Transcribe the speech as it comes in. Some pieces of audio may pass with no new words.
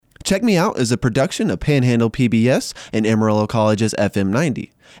Check Me Out is a production of Panhandle PBS and Amarillo College's FM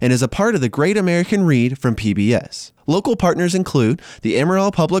 90 and is a part of the Great American Read from PBS. Local partners include the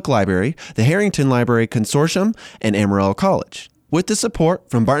Amarillo Public Library, the Harrington Library Consortium, and Amarillo College, with the support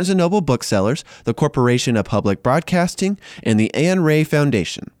from Barnes & Noble Booksellers, the Corporation of Public Broadcasting, and the Anne Ray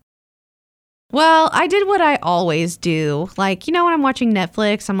Foundation. Well, I did what I always do. Like, when I'm watching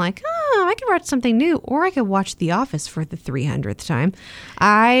Netflix, I'm like, I could watch something new, or I could watch The Office for the 300th time.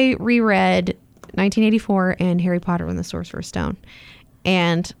 I reread 1984 and Harry Potter and the Sorcerer's Stone.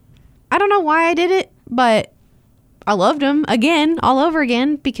 And I don't know why I did it, but I loved them again, all over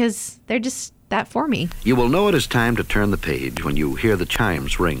again, because they're just that for me. You will know it is time to turn the page when you hear the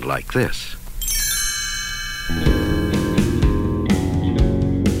chimes ring like this.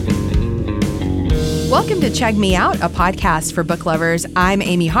 Welcome to Check Me Out, a podcast for book lovers. I'm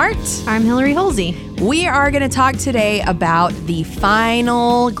Amy Hart. I'm Hillary Holsey. We are going to talk today about the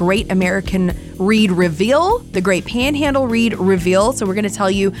final Great American Read reveal, the Great Panhandle Read reveal. So we're going to tell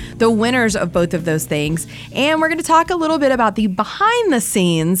you the winners of both of those things. And we're going to talk a little bit about the behind the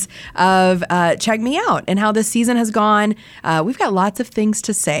scenes of Check Me Out and how this season has gone. We've got lots of things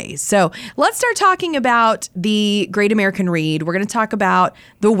to say. So let's start talking about the Great American Read. We're going to talk about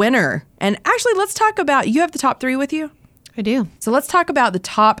the winner. And actually, let's talk about, you have the top three with you? I do. So let's talk about the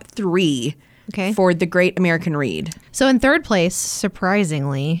top three for the Great American Read. So in third place,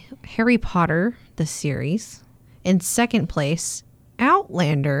 surprisingly, Harry Potter, the series. In second place,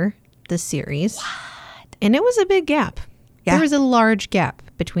 Outlander, the series. What? And it was a big gap. Yeah. There was a large gap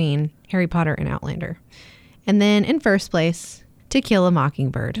between Harry Potter and Outlander. And then in first place, To Kill a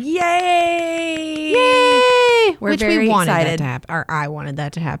Mockingbird. Yay! Yay! We're Which very we wanted excited. that to happen. Or I wanted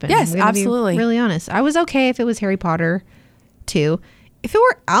that to happen. Yes, I'm gonna absolutely. Be really honest. I was okay if it was Harry Potter 2. If it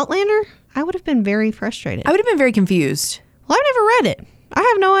were Outlander, I would have been very frustrated. I would have been very confused. Well, I've never read it. I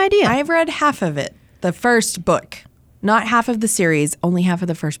have no idea. I've read half of it, the first book. Not half of the series, only half of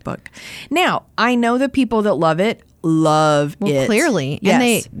the first book. Now, I know the people that love it, love it. Well, clearly.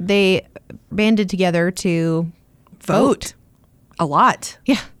 Yes. And they banded together to vote. A lot.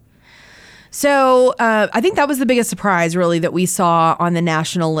 Yeah. So I think that was the biggest surprise, really, that we saw on the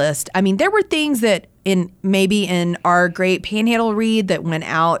national list. I mean, there were things that maybe in our Great Panhandle Read that went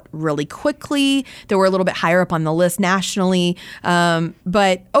out really quickly, that were a little bit higher up on the list nationally.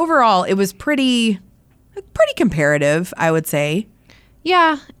 But overall, it was pretty comparative, I would say.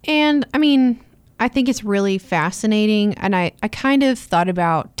 Yeah. And I mean, I think it's really fascinating. And I kind of thought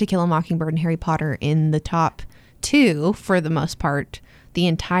about To Kill a Mockingbird and Harry Potter in the top two for the most part the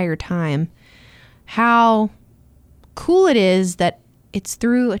entire time. How cool it is that it's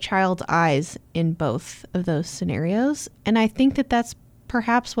through a child's eyes in both of those scenarios. And I think that that's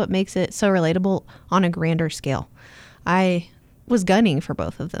perhaps what makes it so relatable on a grander scale. I was gunning for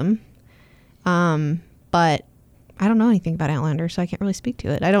both of them. But I don't know anything about Outlander, so I can't really speak to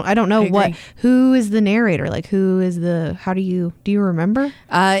it. I don't know who is the narrator, like how do you remember?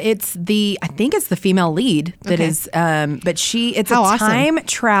 I think it's the female lead that is, but it's How a awesome. time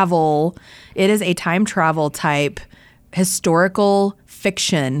travel. It is a time travel type historical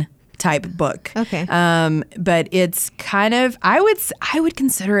fiction type book. Okay. But it's kind of, I would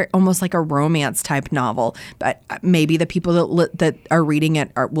consider it almost like a romance type novel, but maybe the people that are reading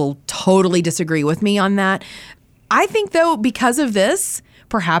it will totally disagree with me on that. I think, though, because of this,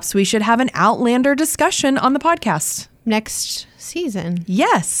 perhaps we should have an Outlander discussion on the podcast. Next season,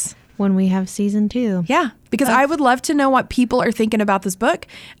 Yes. when we have season 2. Yeah. Because I would love to know what people are thinking about this book.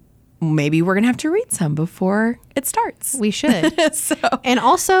 Maybe we're going to have to read some before it starts. We should. And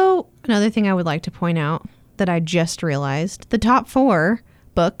also, another thing I would like to point out that I just realized, the top 4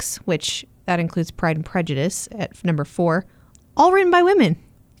 books, which that includes Pride and Prejudice at number 4, all written by women.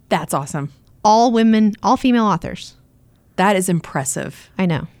 That's awesome. All women, all female authors. That is impressive. I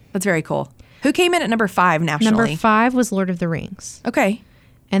know. That's very cool. Who came in at number 5 nationally? Number 5 was Lord of the Rings. Okay.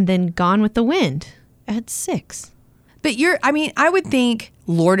 And then Gone with the Wind at 6. But I would think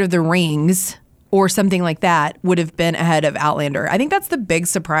Lord of the Rings or something like that would have been ahead of Outlander. I think that's the big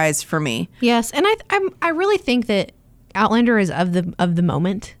surprise for me. Yes, and I really think that Outlander is of the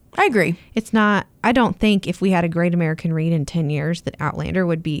moment. I agree. It's not, I don't think if we had a Great American Read in 10 years that Outlander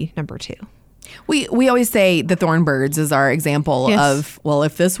would be number 2. We always say the Thornbirds is our example Yes. of, well,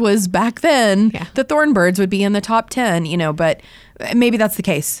 if this was back then, the Thornbirds would be in the top 10, but maybe that's the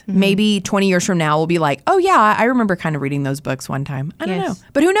case. Mm-hmm. Maybe 20 years from now we'll be like, oh yeah, I remember kind of reading those books one time. I don't know. Yes.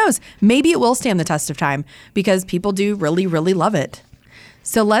 But who knows? Maybe it will stand the test of time because people do really, really love it.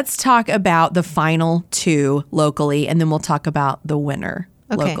 So let's talk about the final 2 locally, and then we'll talk about the winner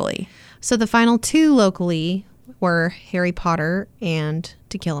locally. So the final 2 locally were Harry Potter and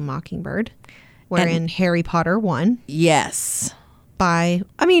To Kill a Mockingbird, wherein Harry Potter won Yes. by,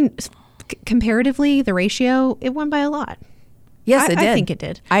 I mean, comparatively, the ratio, it won by a lot. Yes, it did. I think it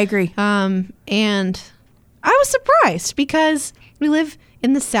did. I agree. And I was surprised because we live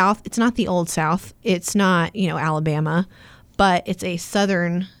in the South. It's not the old South. It's not, Alabama, but it's a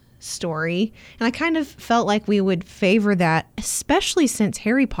Southern story. And I kind of felt like we would favor that, especially since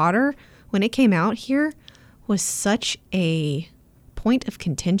Harry Potter, when it came out here, was such a point of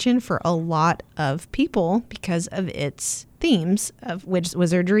contention for a lot of people because of its themes of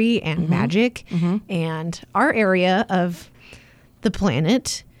wizardry and magic. And our area of the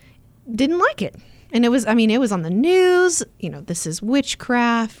planet didn't like it. And it was on the news, this is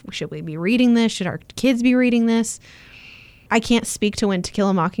witchcraft. Should we be reading this? Should our kids be reading this? I can't speak to when To Kill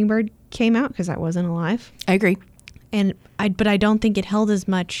a Mockingbird came out because I wasn't alive. I agree. But I don't think it held as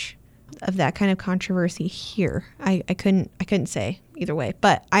much of that kind of controversy here. I couldn't say either way,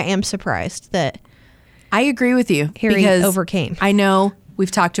 but I am surprised that I agree with you. Harry because overcame. I know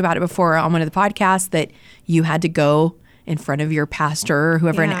we've talked about it before on one of the podcasts that you had to go in front of your pastor or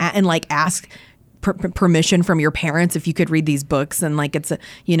whoever and ask permission from your parents if you could read these books, and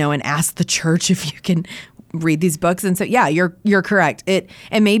and ask the church if you can read these books. And so, yeah, you're correct.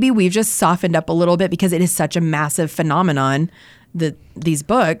 And maybe we've just softened up a little bit because it is such a massive phenomenon, these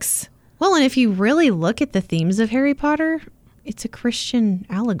books. Well, and if you really look at the themes of Harry Potter, it's a Christian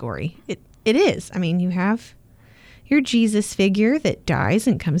allegory. It is. I mean, you have your Jesus figure that dies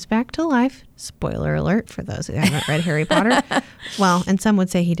and comes back to life. Spoiler alert for those who haven't read Harry Potter. Well, and some would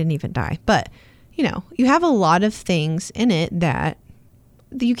say he didn't even die. But, you have a lot of things in it that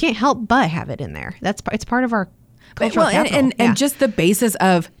you can't help but have it in there. It's part of our cultural capital. And just the basis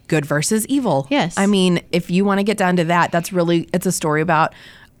of good versus evil. Yes. I mean, if you want to get down to that, it's a story about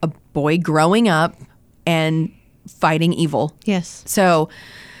a boy growing up and fighting evil. Yes. So,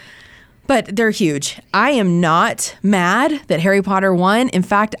 but they're huge. I am not mad that Harry Potter won. In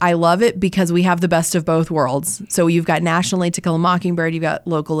fact, I love it because we have the best of both worlds. So you've got nationally To Kill a Mockingbird, you've got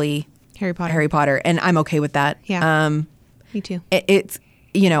locally Harry Potter, and I'm okay with that. Yeah. Me too. It's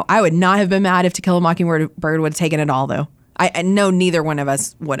I would not have been mad if To Kill a Mockingbird would have taken it all, though. I know neither one of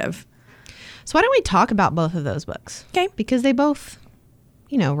us would have. So why don't we talk about both of those books? Okay. Because they both,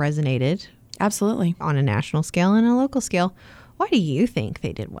 resonated. Absolutely. On a national scale and a local scale. Why do you think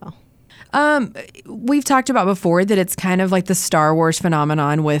they did well? We've talked about before that it's kind of like the Star Wars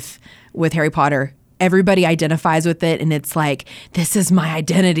phenomenon with Harry Potter. Everybody identifies with it, and it's like, this is my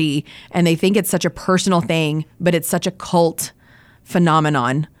identity. And they think it's such a personal thing, but it's such a cult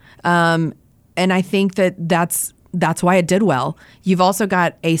phenomenon. And I think that's why it did well. You've also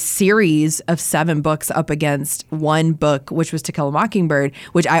got a series of 7 books up against one book, which was To Kill a Mockingbird,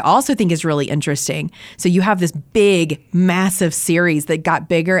 which I also think is really interesting. So you have this big, massive series that got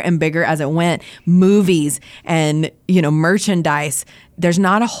bigger and bigger as it went. Movies and, merchandise. There's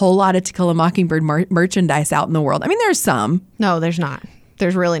not a whole lot of To Kill a Mockingbird merchandise out in the world. I mean, there's some. No, there's not.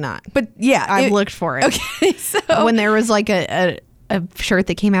 There's really not. But yeah. I've looked for it. Okay. So when there was like a shirt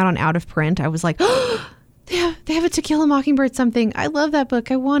that came out on Out of Print, I was like, oh, they have a To Kill a Mockingbird something. I love that book.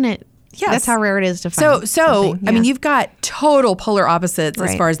 I want it. Yes. That's how rare it is to find something. I mean, you've got total polar opposites as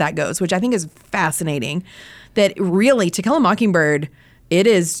Right. far as that goes, which I think is fascinating. That really, To Kill a Mockingbird, it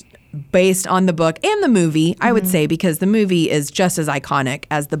is based on the book and the movie, I would say, because the movie is just as iconic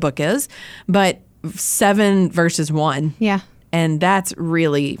as the book is, but 7 versus 1. Yeah. And that's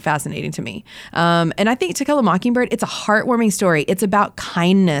really fascinating to me. And I think To Kill a Mockingbird, it's a heartwarming story. It's about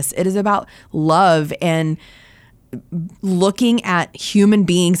kindness. It is about love and looking at human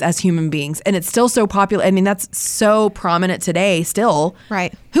beings as human beings. And it's still so popular. I mean, that's so prominent today still.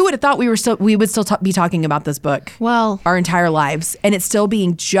 Right. Who would have thought we would still be talking about this book Well, our entire lives? And it's still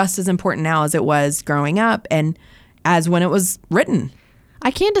being just as important now as it was growing up and as when it was written. I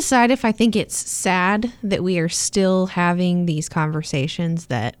can't decide if I think it's sad that we are still having these conversations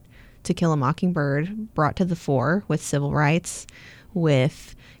that To Kill a Mockingbird brought to the fore with civil rights,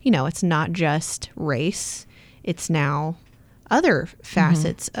 with, it's not just race. It's now other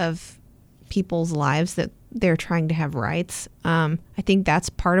facets of people's lives that they're trying to have rights. I think that's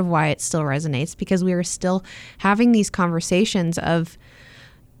part of why it still resonates, because we are still having these conversations of,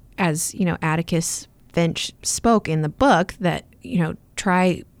 as, Atticus Finch spoke in the book, that,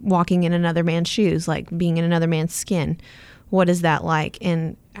 try walking in another man's shoes, like being in another man's skin. What is that like?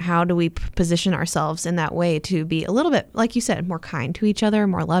 And how do we position ourselves in that way to be a little bit, like you said, more kind to each other,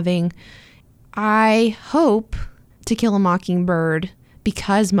 more loving? I hope To Kill a Mockingbird,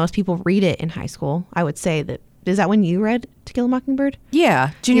 because most people read it in high school, I would say that is that when you read To Kill a Mockingbird?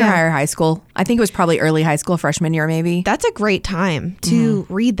 Yeah, junior Yeah. high or high school. I think it was probably early high school, freshman year maybe. That's a great time to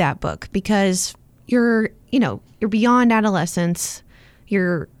read that book because you're beyond adolescence.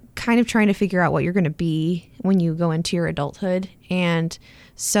 You're kind of trying to figure out what you're going to be when you go into your adulthood. And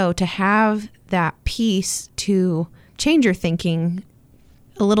so to have that piece to change your thinking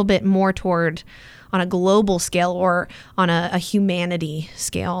a little bit more toward on a global scale or on a humanity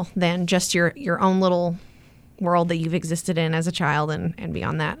scale than just your own little world that you've existed in as a child and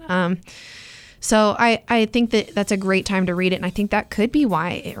beyond that. So I think that that's a great time to read it, and I think that could be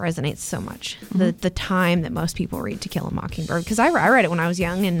why it resonates so much, the time that most people read To Kill a Mockingbird, because I read it when I was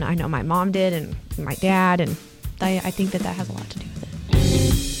young, and I know my mom did, and my dad, and I think that has a lot to do with it.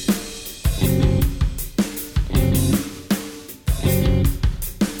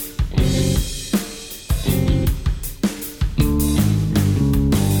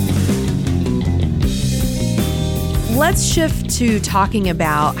 Let's shift to talking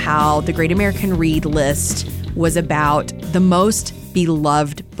about how the Great American Read list was about the most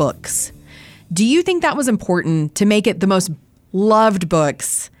beloved books. Do you think that was important to make it the most loved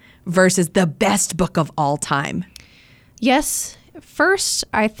books versus the best book of all time? Yes. First,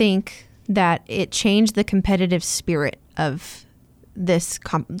 I think that it changed the competitive spirit of this.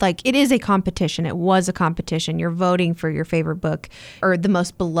 It is a competition. It was a competition. You're voting for your favorite book or the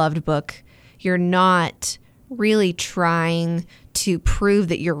most beloved book. You're not really trying to prove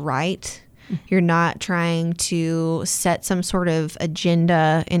that you're right. You're not trying to set some sort of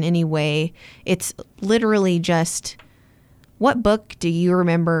agenda in any way. It's literally just, what book do you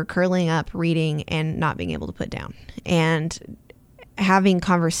remember curling up, reading, and not being able to put down? And having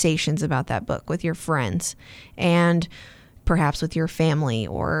conversations about that book with your friends and perhaps with your family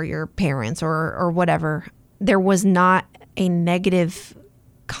or your parents or whatever. There was not a negative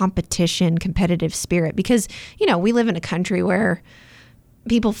competitive spirit because, we live in a country where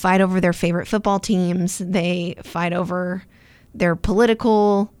people fight over their favorite football teams. They fight over their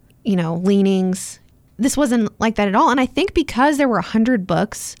political, leanings. This wasn't like that at all. And I think because there were 100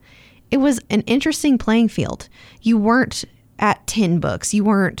 books, it was an interesting playing field. You weren't at 10 books. You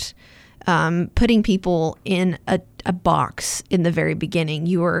weren't putting people in a box in the very beginning.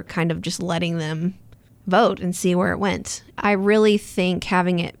 You were kind of just letting them vote and see where it went. I really think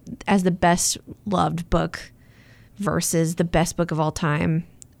having it as the best loved book versus the best book of all time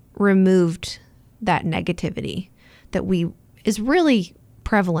removed that negativity that is really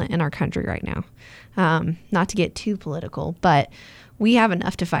prevalent in our country right now. Not to get too political, but we have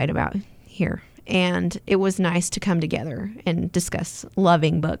enough to fight about here. And it was nice to come together and discuss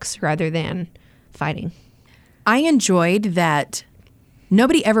loving books rather than fighting. I enjoyed that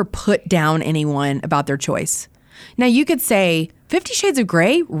nobody ever put down anyone about their choice. Now, you could say, 50 Shades of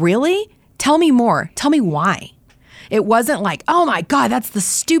Grey? Really? Tell me more. Tell me why. It wasn't like, oh my God, that's the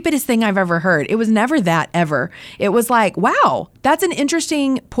stupidest thing I've ever heard. It was never that, ever. It was like, wow, that's an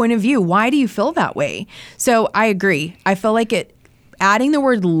interesting point of view. Why do you feel that way? So I agree. I feel like adding the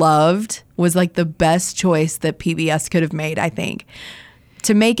word loved was like the best choice that PBS could have made, I think,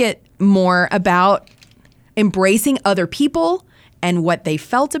 to make it more about embracing other people and what they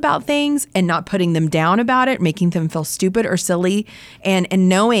felt about things and not putting them down about it, making them feel stupid or silly, and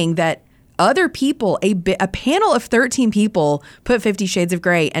knowing that other people, a panel of 13 people put 50 Shades of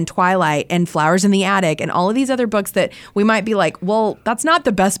Grey and Twilight and Flowers in the Attic and all of these other books that we might be like, well, that's not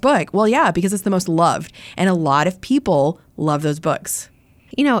the best book. Well, yeah, because it's the most loved. And a lot of people love those books.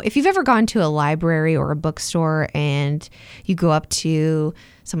 If you've ever gone to a library or a bookstore and you go up to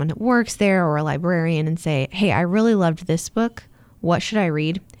someone that works there or a librarian and say, hey, I really loved this book. What should I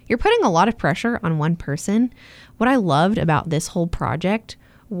read? You're putting a lot of pressure on one person. What I loved about this whole project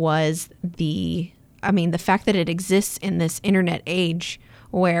was the fact that it exists in this internet age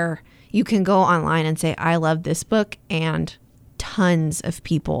where you can go online and say, I love this book, and tons of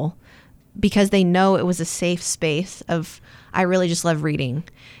people, because they know it was a safe space of, I really just love reading.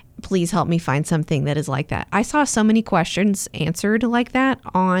 Please help me find something that is like that. I saw so many questions answered like that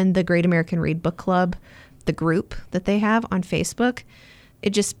on the Great American Read Book Club, the group that they have on Facebook.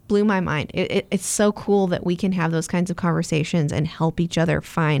 It just blew my mind. It's so cool that we can have those kinds of conversations and help each other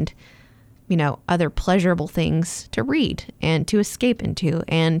find, other pleasurable things to read and to escape into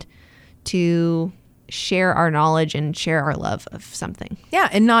and to share our knowledge and share our love of something. Yeah,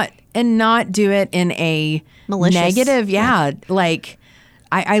 and not do it in a malicious, negative. Yeah, like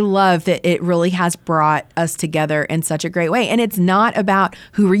I love that it really has brought us together in such a great way. And it's not about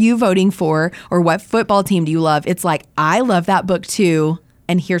who are you voting for or what football team do you love. It's like, I love that book too,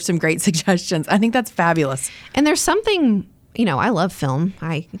 and here's some great suggestions. I think that's fabulous. And there's something, I love film.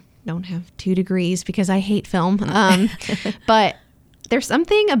 I don't have 2 degrees because I hate film. But there's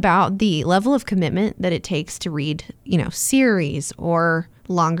something about the level of commitment that it takes to read, series or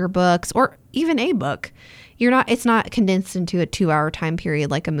longer books or even a book. It's not condensed into a 2-hour time period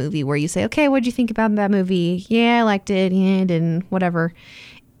like a movie where you say, okay, what'd you think about that movie? Yeah, I liked it. Yeah, I didn't, whatever.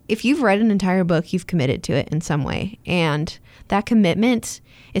 If you've read an entire book, you've committed to it in some way. And that commitment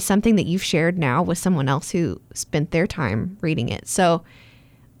is something that you've shared now with someone else who spent their time reading it. So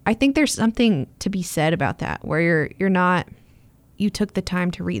I think there's something to be said about that, where you took the time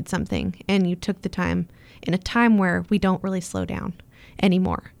to read something, and you took the time in a time where we don't really slow down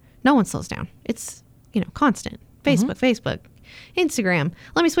anymore. No one slows down. It's, constant. Facebook, Instagram.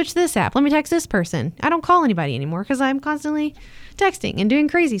 Let me switch to this app. Let me text this person. I don't call anybody anymore because I'm constantly texting and doing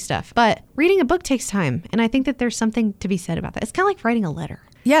crazy stuff. But reading a book takes time. And I think that there's something to be said about that. It's kind of like writing a letter.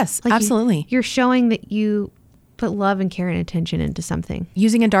 Yes, Like absolutely. You're showing that you put love and care and attention into something.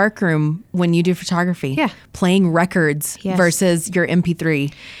 Using a darkroom when you do photography. Yeah. Playing records Yes. versus your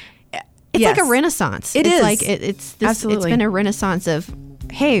MP3. It's like a renaissance. It it's is. like it's this. Absolutely. It's been a renaissance of,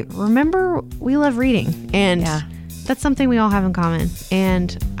 hey, remember we love reading, and Yeah. that's something we all have in common.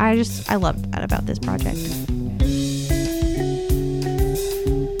 And I love that about this project.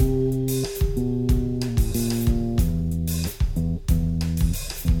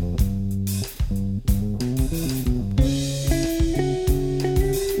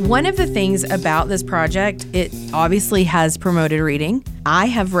 One of the things about this project, it obviously has promoted reading. I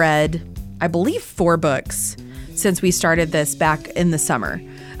have read, I believe, 4 books since we started this back in the summer.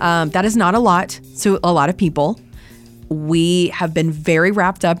 That is not a lot to a lot of people. We have been very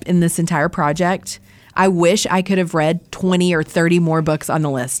wrapped up in this entire project. I wish I could have read 20 or 30 more books on the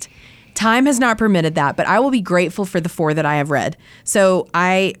list. Time has not permitted that, but I will be grateful for the 4 that I have read. So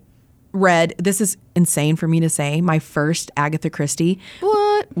I read, this is insane for me to say, my first Agatha Christie.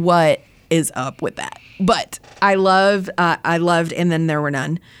 What is up with that? But I loved And Then There Were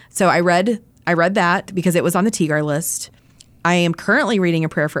None. So I read that because it was on the TGAR list. I am currently reading A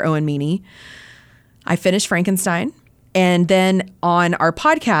Prayer for Owen Meany. I finished Frankenstein. And then on our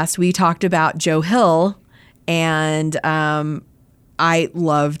podcast, we talked about Joe Hill, and I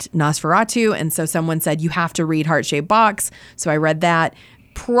loved Nosferatu. And so someone said, you have to read Heart-Shaped Box. So I read that.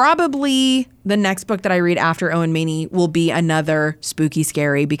 Probably the next book that I read after Owen Meany will be another spooky,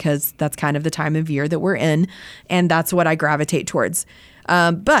 scary, because that's kind of the time of year that we're in. And that's what I gravitate towards.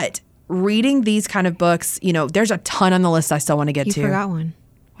 But reading these kind of books, there's a ton on the list I still want to get You to. forgot one.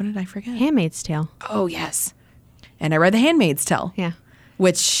 What did I forget? Handmaid's Tale. Oh, yes. And I read The Handmaid's Tale. Yeah.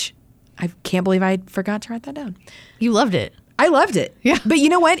 Which I can't believe I forgot to write that down. You loved it. I loved it. Yeah. But you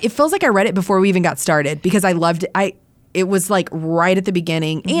know what? It feels like I read it before we even got started because I loved it. It was like right at the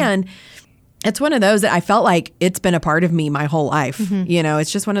beginning. Mm-hmm. And it's one of those that I felt like it's been a part of me my whole life. Mm-hmm. It's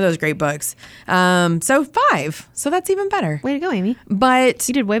just one of those great books. So 5. So that's even better. Way to go, Amy. But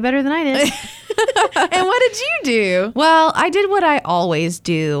You did way better than I did. and what did you do? Well, I did what I always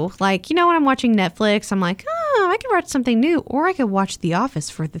do. Like, when I'm watching Netflix, I'm like, I could watch something new, or I could watch The Office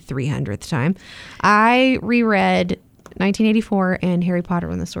for the 300th time. I reread 1984 and Harry Potter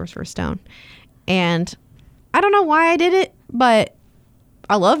and the Sorcerer's Stone. And I don't know why I did it, but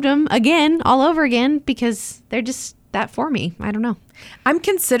I loved them again, all over again, because they're just that for me. I don't know. I'm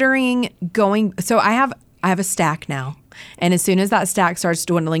considering going. So I have a stack now. And as soon as that stack starts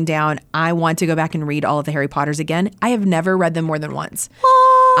dwindling down, I want to go back and read all of the Harry Potters again. I have never read them more than once.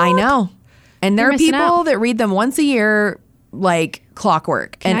 What? I know. And there You're are missing people out. that read them once a year like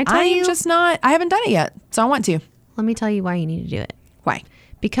clockwork. Can I And tell I'm you? just not, I haven't done it yet. So I want to. Let me tell you why you need to do it. Why?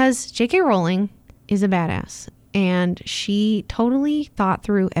 Because J.K. Rowling is a badass, and she totally thought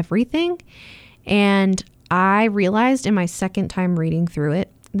through everything. And I realized in my second time reading through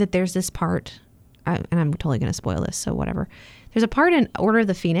it that there's this part, and I'm totally going to spoil this, so whatever. There's a part in Order of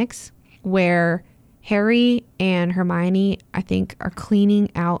the Phoenix where Harry and Hermione, I think, are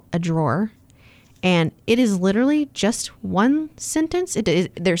cleaning out a drawer. And it is literally just one sentence.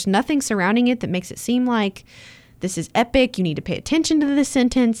 There's nothing surrounding it that makes it seem like this is epic. You need to pay attention to this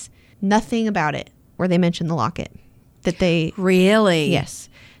sentence. Nothing about it where they mention the locket. That they... Really? Yes.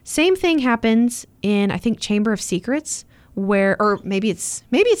 Same thing happens in, I think, Chamber of Secrets, where... Or maybe it's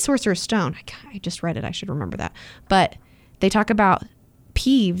Sorcerer's Stone. I just read it. I should remember that. But they talk about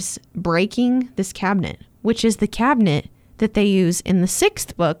Peeves breaking this cabinet, which is the cabinet that they use in the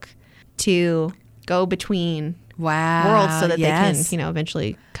 6th book to go between worlds so that they can,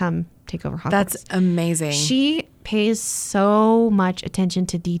 eventually come take over Hogwarts. That's amazing. She pays so much attention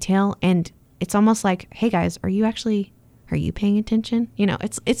to detail, and it's almost like, hey guys, are you Are you paying attention? You know,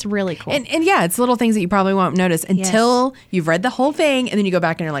 it's really cool. And yeah, it's little things that you probably won't notice until you've read the whole thing, and then you go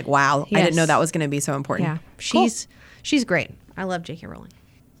back and you're like, wow, I didn't know that was going to be so important. Yeah, Cool. she's great. I love J.K. Rowling.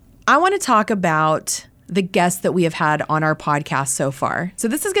 I want to talk about the guests that we have had on our podcast so far. So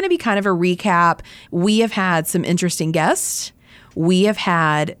this is going to be kind of a recap. We have had some interesting guests. We have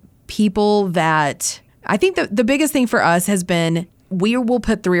had people that I think the biggest thing for us has been we will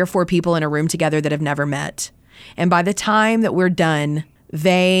put 3 or 4 people in a room together that have never met. And by the time that we're done,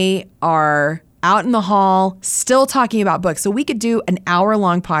 they are out in the hall still talking about books. So we could do an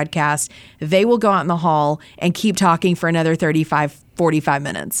hour-long podcast. They will go out in the hall and keep talking for another 35, 45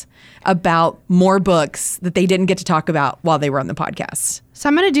 minutes about more books that they didn't get to talk about while they were on the podcast. So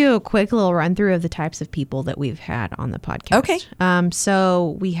I'm going to do a quick little run through of the types of people that we've had on the podcast. Okay.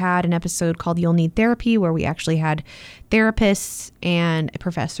 So we had an episode called You'll Need Therapy, where we actually had therapists and a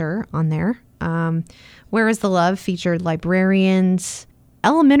professor on there. Where is the Love featured librarians,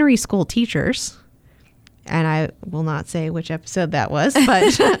 elementary school teachers, and I will not say which episode that was,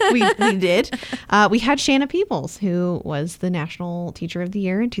 but we did. We had Shanna Peebles, who was the National Teacher of the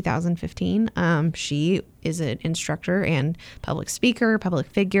Year in 2015. She is an instructor and public speaker, public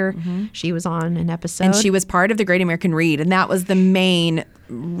figure. Mm-hmm. She was on an episode. And she was part of the Great American Read, and that was the main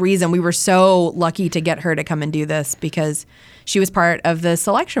reason we were so lucky to get her to come and do this, because she was part of the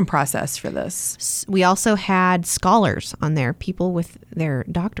selection process for this. We also had scholars on there, people with their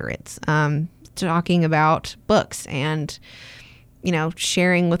doctorates, talking about books and, you know,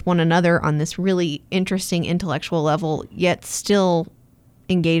 sharing with one another on this really interesting intellectual level, yet still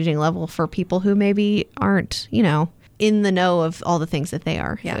engaging level for people who maybe aren't, you know, in the know of all the things that they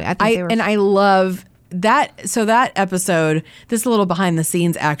are. Yeah, I love that. So that episode, this little behind the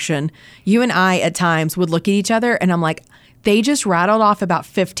scenes action, you and I at times would look at each other and I'm like, they just rattled off about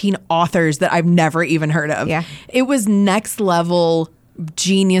 15 authors that I've never even heard of. Yeah. It was next level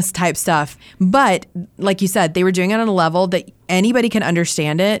genius type stuff. But like you said, they were doing it on a level that anybody can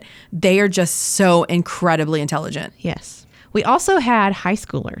understand it. They are just so incredibly intelligent. Yes. We also had high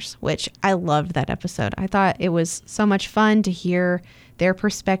schoolers, which I loved that episode. I thought it was so much fun to hear their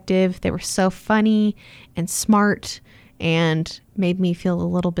perspective. They were so funny and smart and made me feel a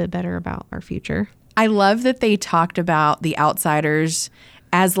little bit better about our future. I love that they talked about The Outsiders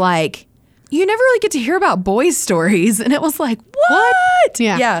as like, you never really get to hear about boys' stories. And it was like, what?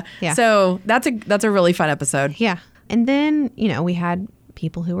 Yeah. So that's a really fun episode. Yeah. And then, you know, we had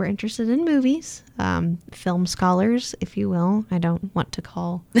people who were interested in movies, film scholars, if you will. I don't want to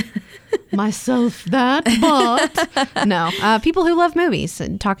call myself that, but no, people who love movies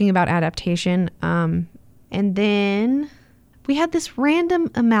and talking about adaptation. And then we had this random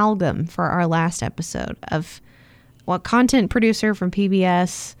amalgam for our last episode of what content producer from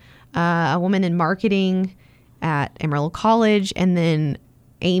PBS, a woman in marketing at Amarillo College, and then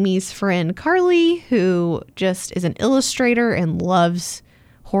Amy's friend Carly, who just is an illustrator and loves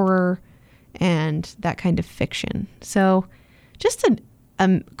horror and that kind of fiction. So just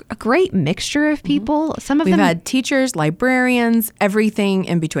a great mixture of people. Some of We've them had teachers, librarians, everything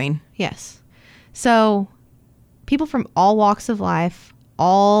in between. Yes. So people from all walks of life,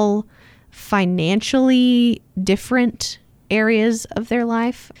 all financially different areas of their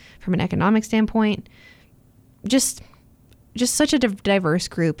life from an economic standpoint. Just such a diverse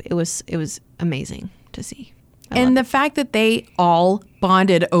group. It was amazing to see. And the fact that they all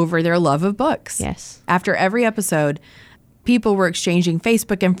bonded over their love of books. Yes. After every episode, people were exchanging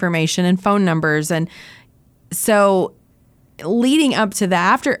Facebook information and phone numbers. And so leading up to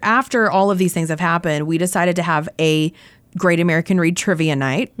that, after all of these things have happened, we decided to have a Great American Read Trivia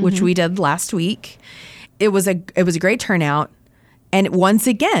Night, which we did last week. It was a great turnout. And once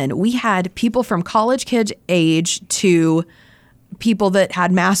again, we had people from college kid age to people that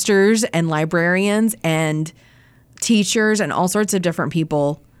had masters and librarians and teachers and all sorts of different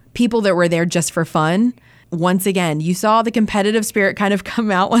people that were there just for fun. Once again, you saw the competitive spirit kind of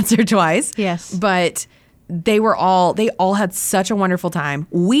come out once or twice. Yes. But they all had such a wonderful time.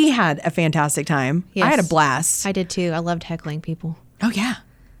 We had a fantastic time. Yes. I had a blast. I did too. I loved heckling people. Oh, yeah.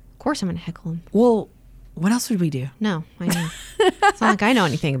 Of course I'm going to heckle them. Well, what else would we do? No, I know. It's not like I know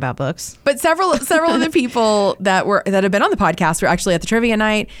anything about books. But several of the people that have been on the podcast were actually at the trivia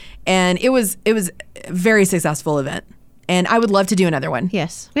night, and it was a very successful event. And I would love to do another one.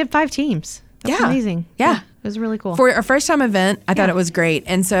 Yes. We had 5 teams. That's amazing. Yeah. It was really cool. For our first time event, I thought it was great.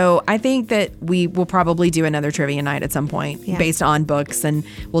 And so I think that we will probably do another trivia night at some point based on books, and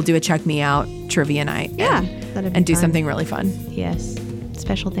we'll do a Check Me Out trivia night. Yeah. And do something really fun. Yes.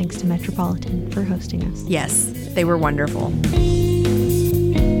 Special thanks to Metropolitan for hosting us. Yes. They were wonderful.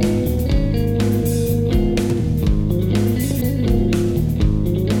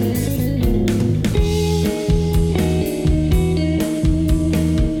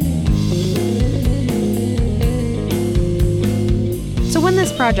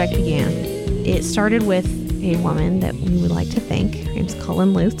 project began, it started with a woman that we would like to thank. Her name's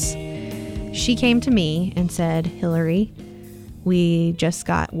Cullen Lutz. She came to me and said, Hillary, we just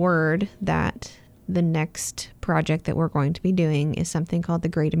got word that the next project that we're going to be doing is something called the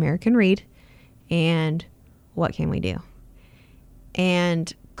Great American Read. And what can we do?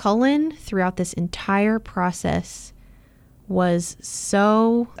 And Cullen, throughout this entire process, was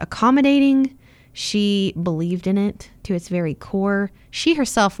so accommodating. She believed in it to its very core. She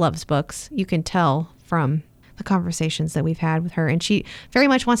herself loves books. You can tell from the conversations that we've had with her. And she very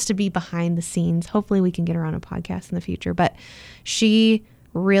much wants to be behind the scenes. Hopefully we can get her on a podcast in the future. But she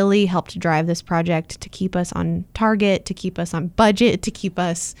really helped drive this project to keep us on target, to keep us on budget, to keep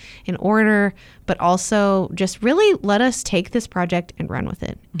us in order, but also just really let us take this project and run with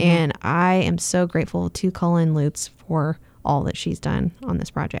it. Mm-hmm. And I am so grateful to Cullen Lutz for all that she's done on this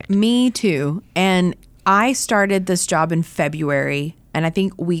project. Me too. And I started this job in February, and I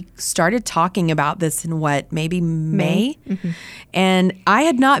think we started talking about this in maybe May? Mm-hmm. And I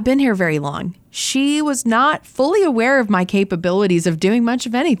had not been here very long. She was not fully aware of my capabilities of doing much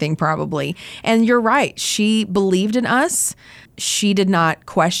of anything, probably. And you're right. She believed in us. She did not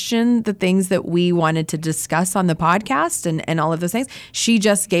question the things that we wanted to discuss on the podcast and all of those things. She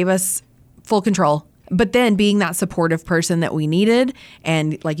just gave us full control. But then being that supportive person that we needed,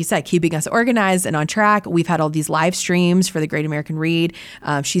 and like you said, keeping us organized and on track. We've had all these live streams for the Great American Read.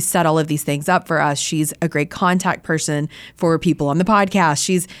 She's set all of these things up for us. She's a great contact person for people on the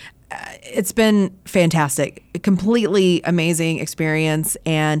podcast. It's been fantastic, a completely amazing experience.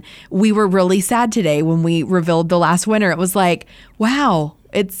 And we were really sad today when we revealed the last winner. It was like, wow,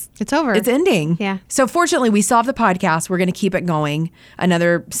 it's over. It's ending. Yeah. So fortunately, we still have the podcast. We're going to keep it going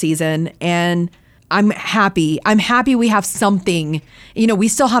another season. And I'm happy. We have something. We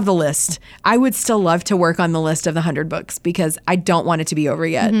still have the list. I would still love to work on the list of the 100 books because I don't want it to be over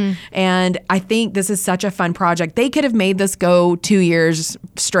yet. Mm-hmm. And I think this is such a fun project. They could have made this go 2 years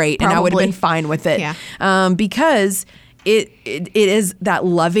straight, Probably. And I would have been fine with it. Yeah. Because it is that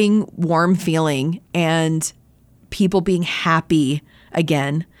loving, warm feeling and people being happy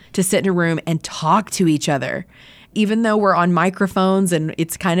again to sit in a room and talk to each other. Even though we're on microphones and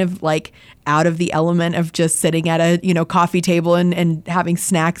it's kind of like out of the element of just sitting at a coffee table and having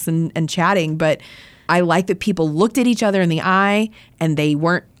snacks and chatting. But I like that people looked at each other in the eye and they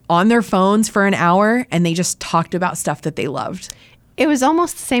weren't on their phones for an hour and they just talked about stuff that they loved. It was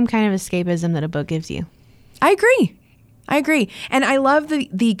almost the same kind of escapism that a book gives you. I agree. And I love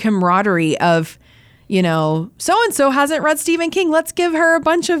the camaraderie of, so-and-so hasn't read Stephen King. Let's give her a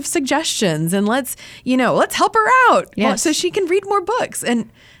bunch of suggestions and let's help her out so she can read more books. And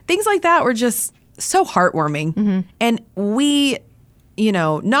things like that were just so heartwarming. Mm-hmm. And we,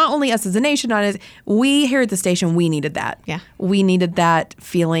 not only us as a nation, we here at the station, we needed that. Yeah. We needed that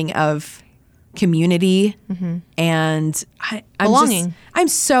feeling of community and belonging. I'm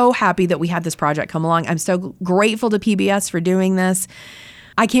so happy that we had this project come along. I'm so grateful to PBS for doing this.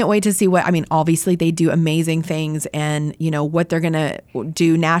 I can't wait to see obviously they do amazing things and, what they're going to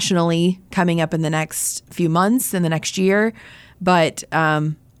do nationally coming up in the next few months, in the next year. But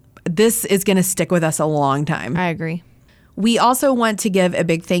this is going to stick with us a long time. I agree. We also want to give a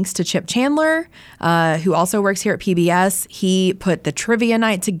big thanks to Chip Chandler, who also works here at PBS. He put the trivia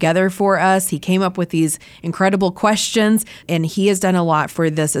night together for us. He came up with these incredible questions, and he has done a lot for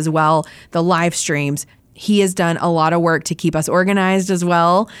this as well. The live streams. He has done a lot of work to keep us organized as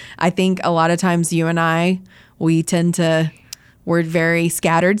well. I think a lot of times you and I, we're very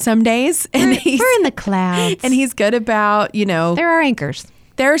scattered some days. And we're in the clouds. And he's good about, There are anchors.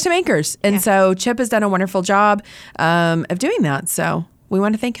 There are some anchors. And so Chip has done a wonderful job of doing that. So we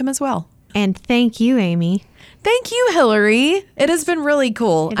want to thank him as well. And thank you, Amy. Thank you, Hillary. It has been really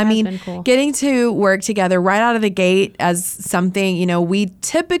cool. It has been cool. Getting to work together right out of the gate as something, we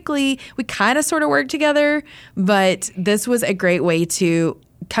kind of sort of work together, but this was a great way to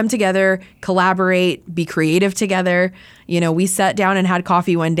come together, collaborate, be creative together. We sat down and had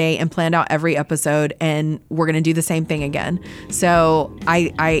coffee one day and planned out every episode, and we're going to do the same thing again. So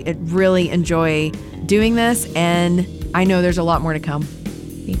I really enjoy doing this, and I know there's a lot more to come.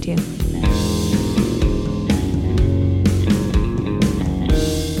 Me too.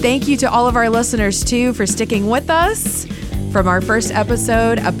 Thank you to all of our listeners, too, for sticking with us from our first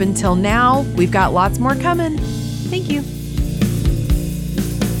episode up until now. We've got lots more coming. Thank you.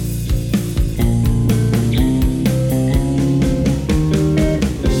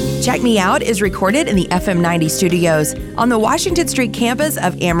 Check Me Out is recorded in the FM 90 studios on the Washington Street campus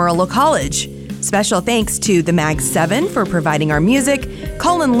of Amarillo College. Special thanks to the Mag 7 for providing our music,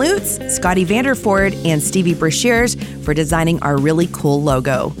 Colin Lutz, Scotty Vanderford, and Stevie Brashears for designing our really cool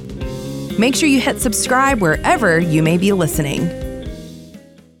logo. Make sure you hit subscribe wherever you may be listening.